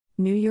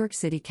New York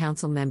City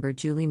Council member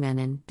Julie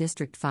Menin,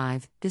 District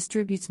 5,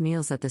 distributes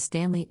meals at the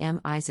Stanley M.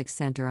 Isaacs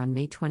Center on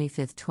May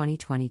 25,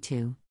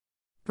 2022.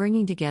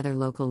 Bringing together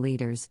local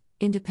leaders,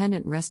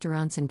 independent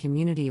restaurants and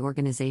community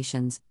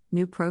organizations,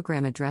 new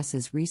program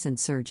addresses recent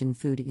surge in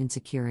food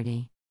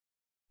insecurity.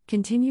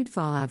 Continued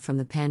fallout from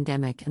the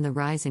pandemic and the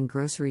rise in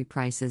grocery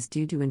prices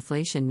due to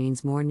inflation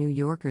means more New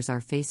Yorkers are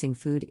facing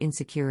food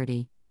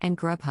insecurity, and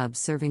Grubhub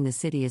Serving the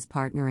City is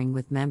partnering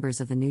with members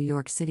of the New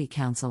York City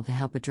Council to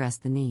help address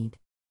the need.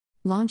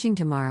 Launching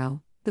tomorrow,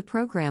 the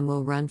program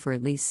will run for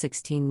at least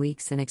 16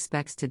 weeks and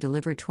expects to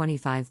deliver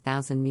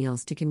 25,000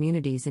 meals to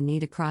communities in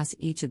need across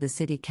each of the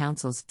City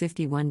Council's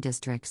 51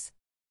 districts.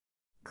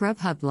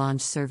 Grubhub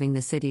launched Serving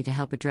the City to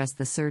help address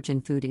the surge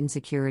in food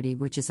insecurity,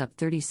 which is up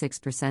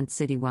 36%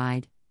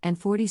 citywide and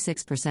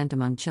 46%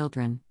 among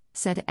children,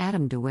 said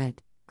Adam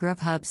DeWitt,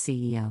 Grubhub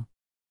CEO.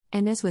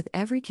 And as with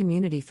every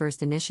Community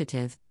First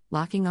initiative,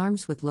 locking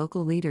arms with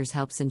local leaders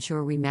helps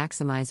ensure we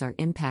maximize our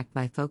impact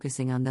by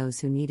focusing on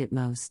those who need it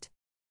most.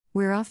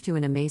 We're off to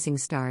an amazing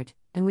start,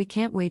 and we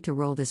can't wait to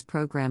roll this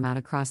program out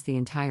across the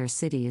entire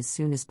city as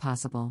soon as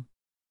possible.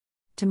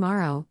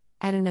 Tomorrow,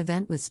 at an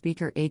event with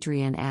Speaker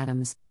Adrienne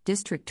Adams,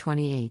 District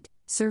 28,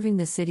 Serving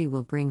the City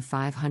will bring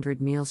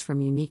 500 meals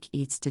from Unique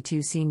Eats to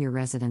 2 senior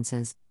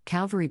residences,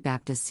 Calvary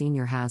Baptist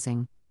Senior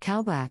Housing,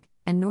 CalBAC,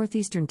 and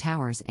Northeastern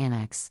Towers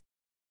Annex.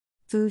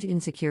 Food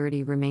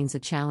insecurity remains a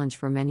challenge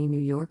for many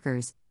New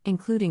Yorkers,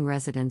 including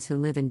residents who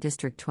live in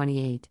District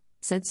 28,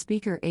 said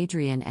Speaker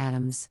Adrienne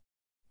Adams.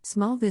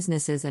 Small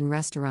businesses and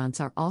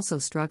restaurants are also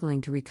struggling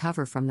to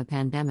recover from the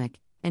pandemic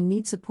and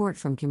need support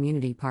from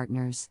community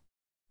partners.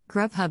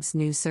 Grubhub's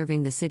new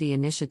Serving the City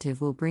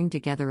initiative will bring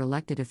together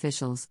elected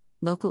officials,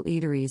 local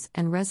eateries,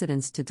 and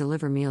residents to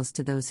deliver meals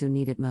to those who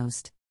need it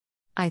most.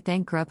 I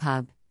thank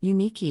Grubhub,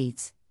 Unique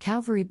Eats,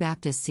 Calvary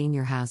Baptist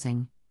Senior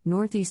Housing,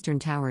 Northeastern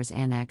Towers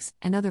Annex,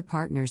 and other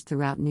partners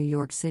throughout New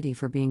York City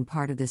for being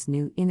part of this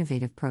new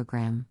innovative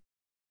program.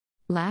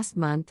 Last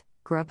month,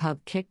 Grubhub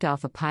kicked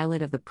off a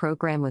pilot of the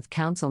program with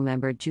Council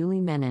member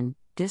Julie Menin,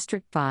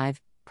 District 5,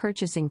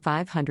 purchasing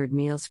 500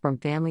 meals from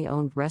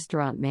family-owned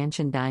restaurant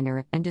Mansion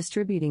Diner and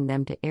distributing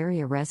them to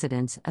area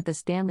residents at the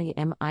Stanley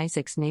M.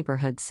 Isaacs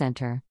Neighborhood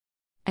Center.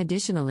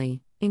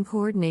 Additionally, in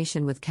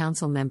coordination with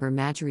Council member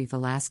Marjorie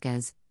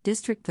Velasquez,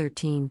 District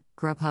 13,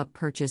 Grubhub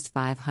purchased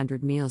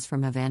 500 meals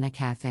from Havana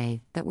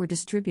Cafe that were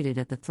distributed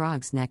at the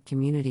Throgs Neck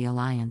Community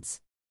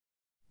Alliance.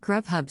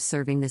 Grubhub's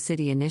Serving the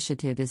City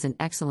initiative is an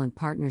excellent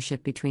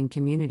partnership between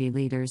community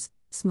leaders,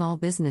 small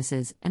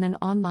businesses, and an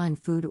online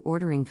food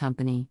ordering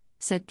company,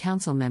 said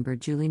Councilmember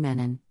Julie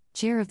Menin,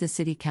 chair of the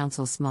City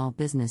Council Small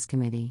Business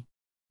Committee.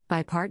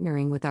 By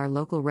partnering with our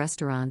local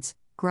restaurants,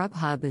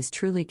 Grubhub is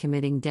truly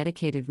committing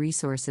dedicated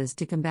resources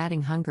to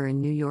combating hunger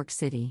in New York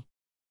City.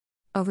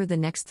 Over the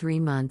next 3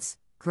 months,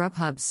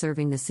 Grubhub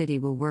Serving the City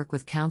will work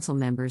with council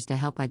members to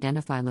help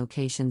identify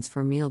locations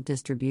for meal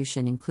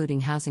distribution,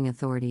 including housing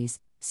authorities,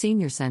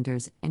 senior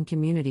centers, and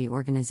community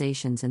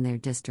organizations in their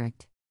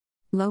district.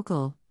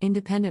 Local,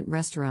 independent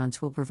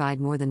restaurants will provide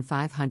more than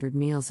 500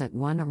 meals at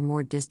one or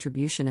more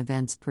distribution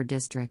events per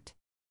district.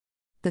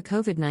 The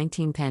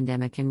COVID-19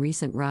 pandemic and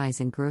recent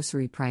rise in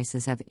grocery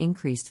prices have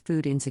increased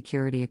food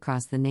insecurity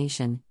across the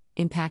nation,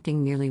 impacting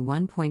nearly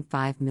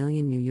 1.5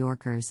 million New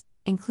Yorkers,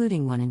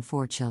 including 1 in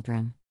 4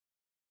 children.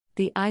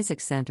 The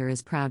Isaacs Center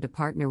is proud to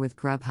partner with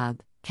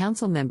Grubhub,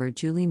 Councilmember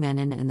Julie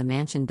Menin, and the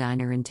Mansion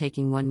Diner in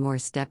taking one more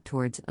step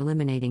towards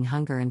eliminating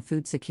hunger and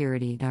food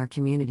security in our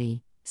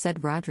community,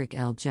 said Roderick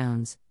L.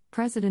 Jones,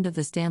 president of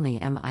the Stanley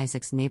M.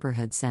 Isaacs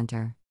Neighborhood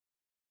Center.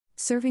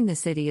 Serving the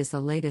City is the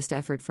latest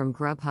effort from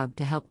Grubhub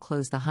to help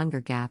close the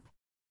hunger gap.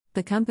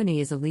 The company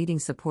is a leading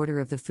supporter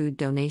of the Food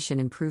Donation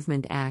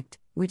Improvement Act,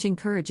 which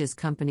encourages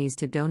companies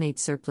to donate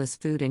surplus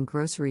food and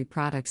grocery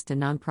products to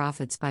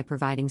nonprofits by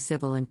providing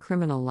civil and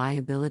criminal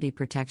liability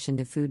protection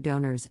to food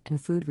donors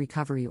and food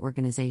recovery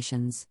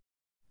organizations.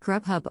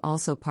 Grubhub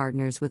also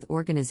partners with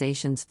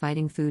organizations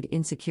fighting food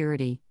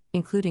insecurity,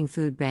 including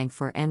Food Bank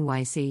for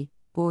NYC,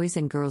 Boys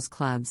and Girls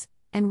Clubs,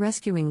 and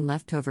Rescuing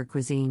Leftover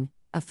Cuisine,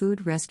 a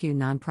food rescue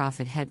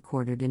nonprofit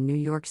headquartered in New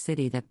York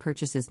City that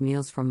purchases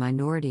meals from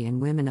minority and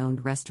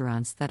women-owned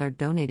restaurants that are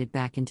donated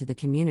back into the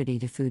community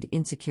to food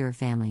insecure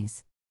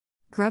families.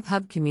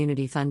 Grubhub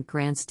Community Fund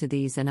grants to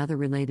these and other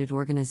related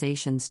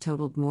organizations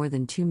totaled more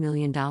than $2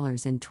 million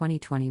in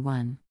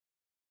 2021.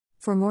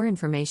 For more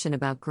information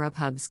about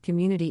Grubhub's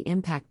community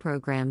impact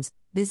programs,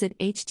 visit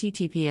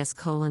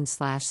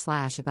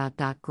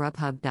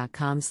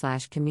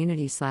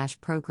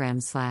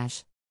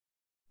https://about.grubhub.com/community/programs/.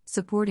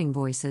 Supporting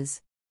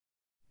Voices.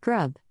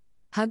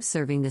 Grubhub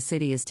Serving the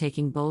City is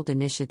taking bold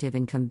initiative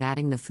in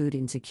combating the food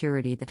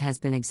insecurity that has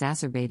been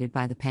exacerbated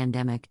by the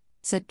pandemic,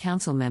 said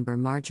Councilmember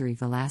Marjorie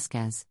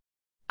Velasquez.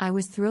 I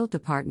was thrilled to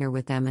partner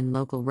with them and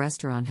local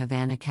restaurant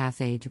Havana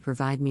Cafe to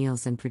provide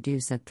meals and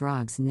produce at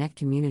Throgs Neck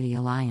Community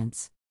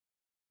Alliance.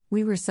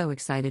 We were so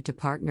excited to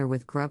partner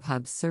with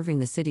Grubhub's Serving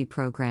the City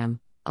program,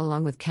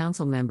 along with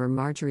Councilmember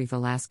Marjorie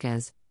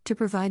Velasquez, to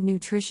provide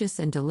nutritious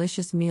and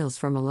delicious meals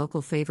from a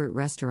local favorite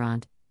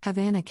restaurant,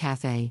 Havana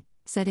Cafe,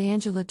 said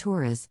Angela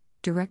Torres,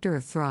 Director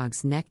of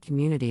Throgs Neck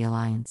Community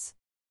Alliance.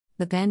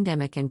 The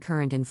pandemic and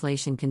current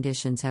inflation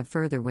conditions have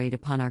further weighed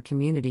upon our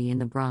community in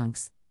the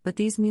Bronx, but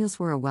these meals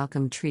were a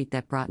welcome treat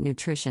that brought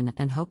nutrition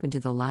and hope into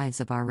the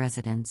lives of our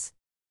residents.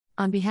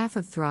 On behalf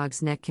of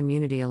Throgs Neck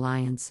Community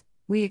Alliance,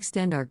 we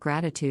extend our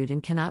gratitude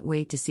and cannot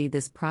wait to see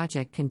this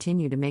project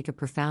continue to make a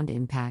profound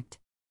impact.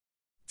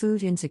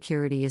 Food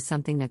insecurity is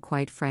something that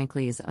quite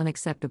frankly is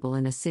unacceptable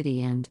in a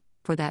city and,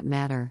 for that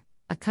matter,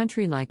 a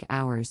country like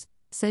ours,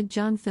 said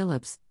John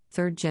Phillips,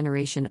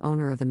 third-generation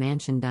owner of the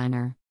Mansion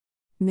Diner.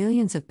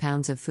 Millions of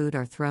pounds of food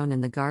are thrown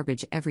in the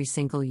garbage every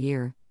single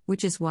year,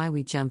 which is why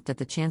we jumped at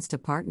the chance to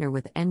partner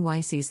with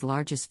NYC's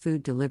largest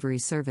food delivery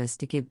service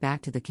to give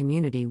back to the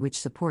community which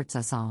supports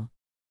us all.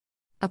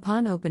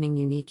 Upon opening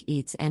Unique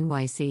Eats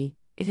NYC,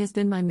 it has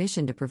been my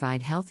mission to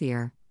provide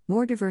healthier,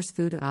 more diverse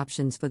food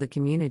options for the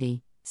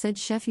community, said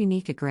Chef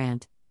Unica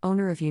Grant,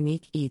 owner of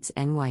Unique Eats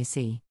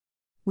NYC.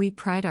 We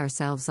pride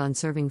ourselves on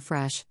serving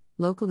fresh,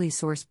 locally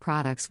sourced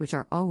products which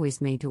are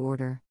always made to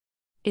order.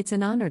 It's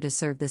an honor to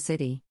serve the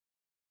city.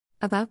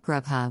 About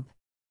Grubhub.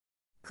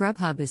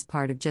 Grubhub is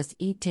part of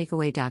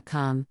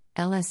JustEatTakeaway.com,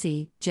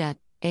 LSE, Jet,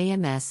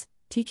 AMS,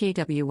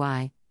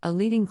 TKWI, a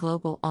leading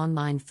global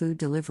online food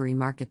delivery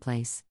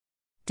marketplace.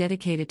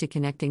 Dedicated to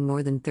connecting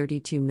more than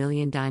 32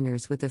 million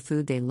diners with the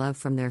food they love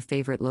from their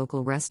favorite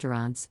local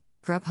restaurants,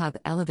 Grubhub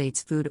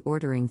elevates food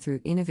ordering through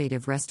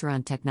innovative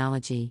restaurant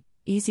technology,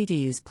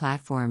 easy-to-use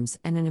platforms,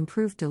 and an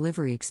improved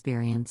delivery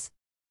experience.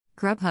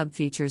 Grubhub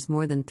features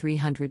more than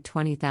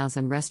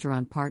 320,000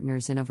 restaurant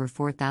partners in over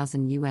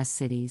 4,000 U.S.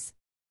 cities.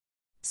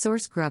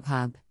 Source: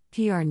 Grubhub,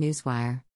 PR Newswire.